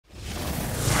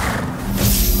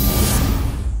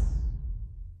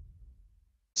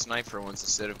snipe for once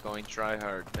instead of going try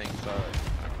hard. Thank God.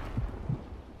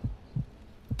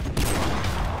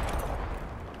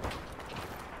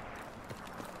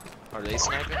 Are they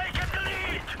sniping?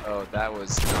 Oh, that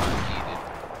was not needed.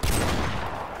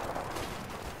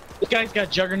 This guy's got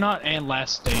Juggernaut and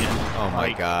Last Stand. Oh my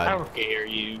like, God. How dare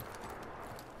you?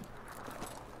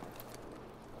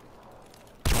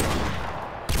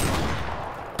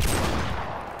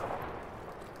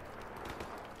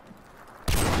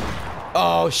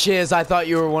 Oh, shiz, I thought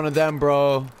you were one of them,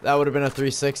 bro. That would have been a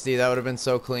 360. That would have been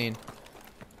so clean.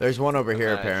 There's one over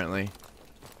here, apparently.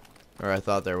 Or I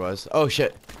thought there was. Oh,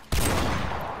 shit.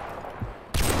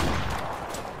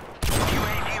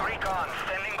 UAV recon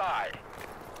standing by.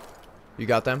 You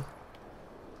got them?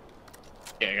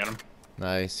 Yeah, I got him.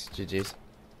 Nice. GG's.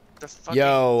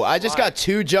 Yo, I just got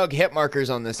 2 jug hit markers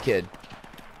on this kid.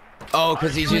 Oh,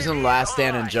 because he's using Last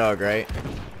Stand and jug, right?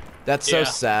 That's so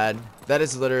sad. That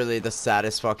is literally the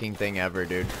saddest fucking thing ever,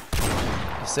 dude.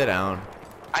 Sit down.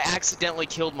 I accidentally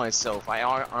killed myself.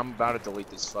 I'm about to delete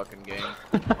this fucking game.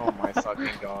 Oh my fucking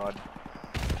God.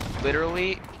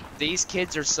 Literally, these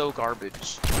kids are so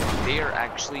garbage. They are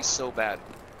actually so bad.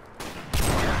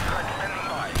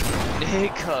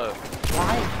 Nigga,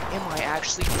 why am I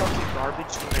actually fucking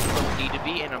garbage when I don't need to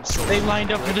be and I'm so... They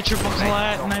lined up for the triple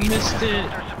collat and I missed it.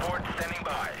 Support standing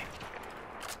by.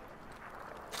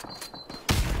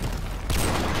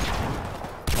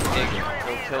 Nigga,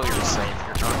 go kill yourself.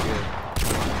 You're not good.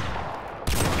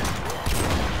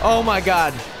 Oh my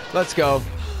God. Let's go.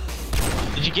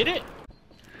 Did you get it?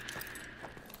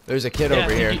 There's a kid over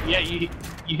here. You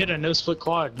hit a no split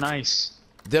quad. Nice.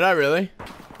 Did I really?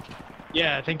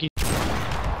 Yeah, I think you.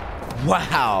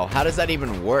 Wow. How does that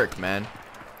even work, man?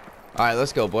 All right,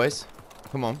 let's go, boys.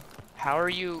 Come on. How are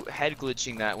you head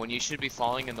glitching that when you should be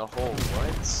falling in the hole?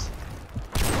 What?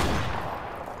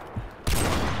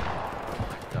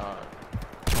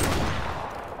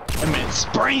 That man's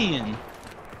spraying.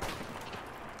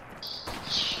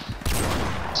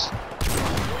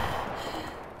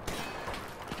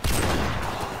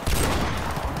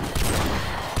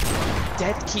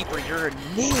 Death Keeper, you're a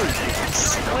noob, I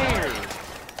swear.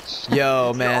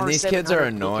 Yo, man, these kids are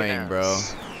annoying, bro.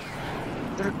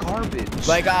 They're garbage.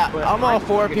 Like, I'm all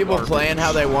for people playing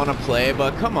how they want to play,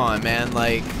 but come on, man,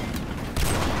 like...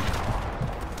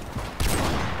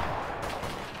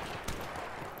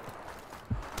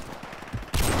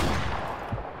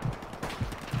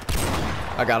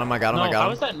 I got him. How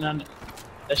was that none?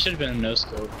 That should have been a no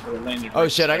scope. Oh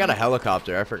shit, I got a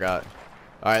helicopter, I forgot.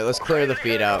 Alright, let's clear the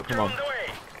feed out, come on.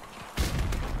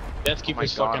 Death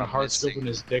Keeper's fucking hard scooping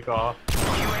his dick off.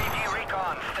 UAV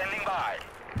recon standing by.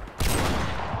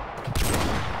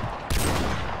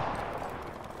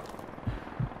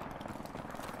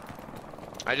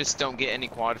 I just don't get any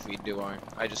quad feed, do I?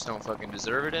 I just don't fucking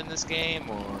deserve it in this game,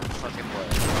 or fucking what?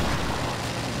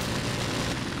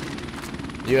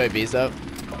 UAV's up.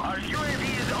 Our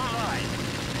UAV is online.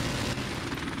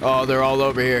 Oh, they're all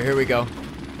over here. Here we go.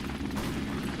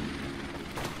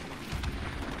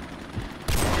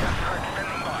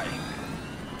 Standing by.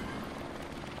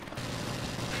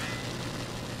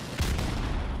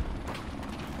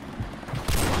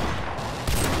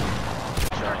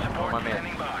 Support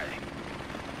standing by.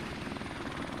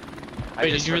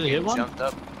 Wait, did you really hit one? Jumped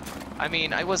up. I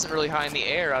mean, I wasn't really high in the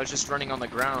air. I was just running on the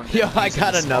ground. Yo, I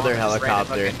got another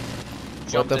helicopter.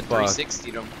 What the fuck?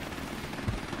 360'd him.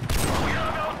 We are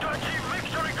about to achieve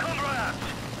victory, comrades.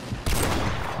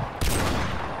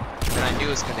 And I knew it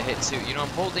was gonna hit too. You know, I'm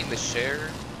holding the share.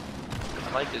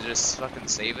 I'd like to just fucking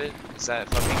save it. Is that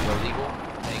fucking illegal?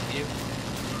 Thank you.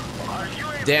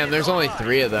 Damn, there's only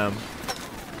 3 of them.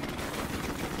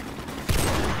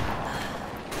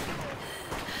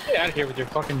 Get out of here with your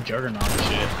fucking Juggernaut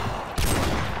shit.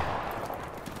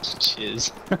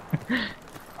 Chiz.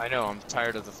 I know, I'm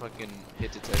tired of the fucking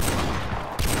hit detector.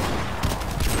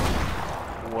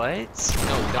 What?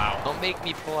 No, don't make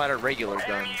me pull out a regular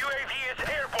gun. UAV is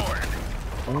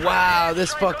airborne. Wow,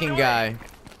 this fucking guy.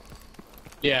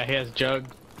 Yeah, he has jug.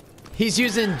 He's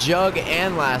using jug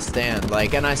and Last Stand,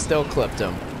 like, and I still clipped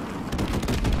him.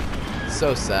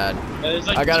 So sad.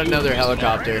 Like I got another now.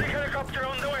 helicopter. Helicopter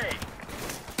on the way.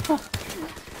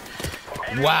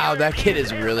 Wow, that kid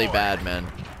is really bad, man.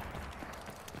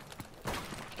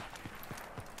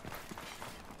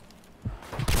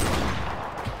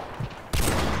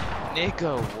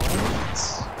 Nigga, what?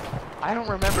 I don't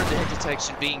remember the hit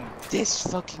detection being this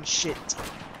fucking shit.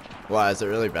 Why, is it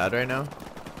really bad right now?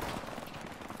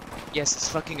 Yes, it's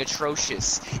fucking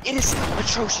atrocious. It is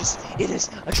atrocious. It is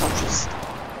atrocious.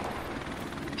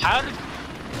 How did...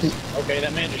 Okay,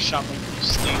 that man just shot me from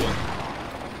stealing.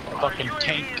 A fucking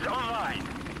tank. UAV is online.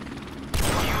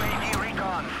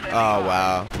 Oh,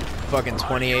 wow. Fucking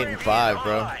 28 and 5,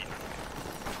 bro.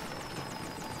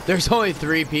 There's only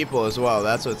 3 people as well.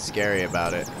 That's what's scary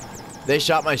about it. They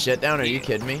shot my shit down. Are you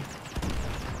kidding me?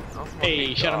 Oh my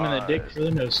Hey, shot him in the dick for the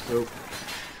no scope.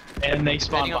 And they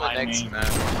spawned Depending on the behind next me.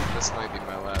 map, this might be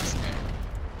my last game.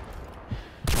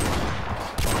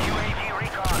 UAV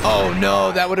recon. Oh,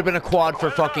 no. That would have been a quad for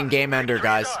fucking game ender,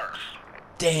 guys.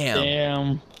 Damn.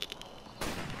 Damn.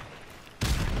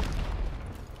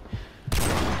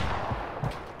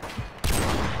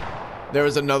 There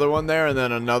was another one there, and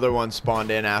then another one spawned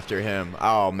in after him.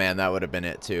 Oh, man. That would have been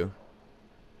it, too.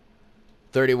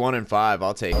 31 and 5.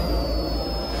 I'll take it.